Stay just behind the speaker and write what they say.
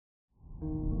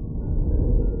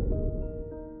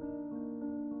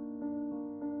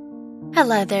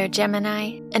Hello there,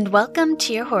 Gemini, and welcome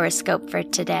to your horoscope for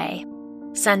today,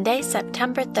 Sunday,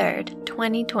 September 3rd,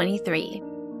 2023.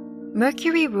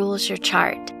 Mercury rules your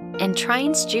chart and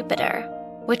trines Jupiter,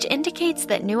 which indicates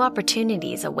that new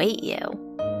opportunities await you.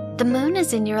 The moon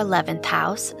is in your 11th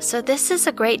house, so this is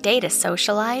a great day to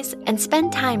socialize and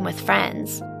spend time with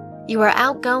friends. You are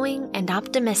outgoing and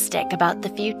optimistic about the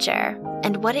future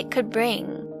and what it could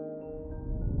bring.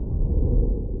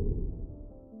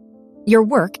 Your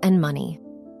work and money.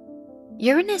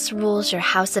 Uranus rules your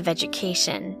house of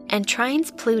education and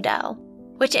trines Pluto,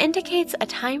 which indicates a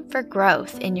time for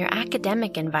growth in your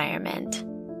academic environment.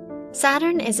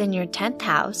 Saturn is in your 10th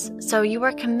house, so you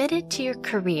are committed to your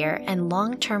career and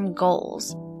long-term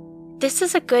goals. This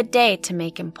is a good day to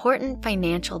make important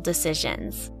financial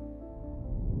decisions.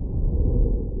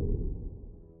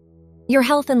 Your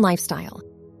health and lifestyle.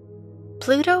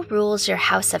 Pluto rules your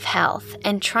house of health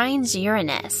and trines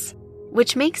Uranus,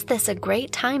 which makes this a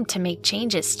great time to make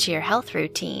changes to your health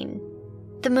routine.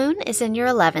 The moon is in your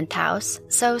 11th house,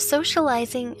 so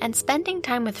socializing and spending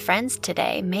time with friends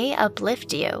today may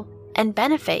uplift you and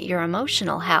benefit your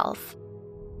emotional health.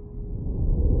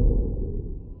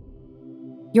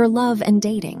 Your love and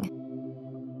dating.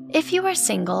 If you are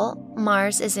single,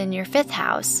 Mars is in your 5th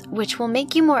house, which will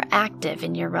make you more active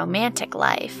in your romantic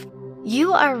life.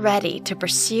 You are ready to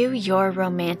pursue your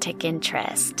romantic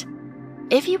interest.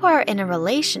 If you are in a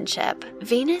relationship,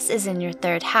 Venus is in your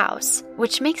 3rd house,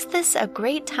 which makes this a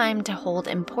great time to hold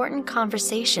important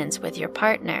conversations with your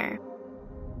partner.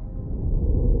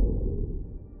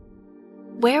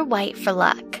 Wear white for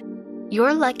luck.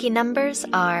 Your lucky numbers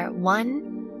are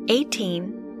 1,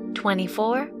 18,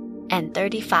 24, and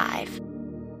 35.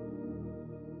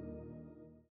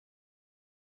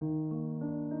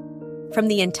 From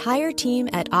the entire team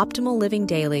at Optimal Living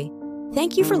Daily,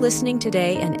 thank you for listening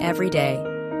today and every day.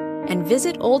 And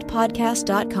visit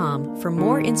oldpodcast.com for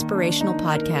more inspirational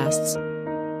podcasts.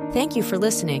 Thank you for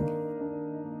listening.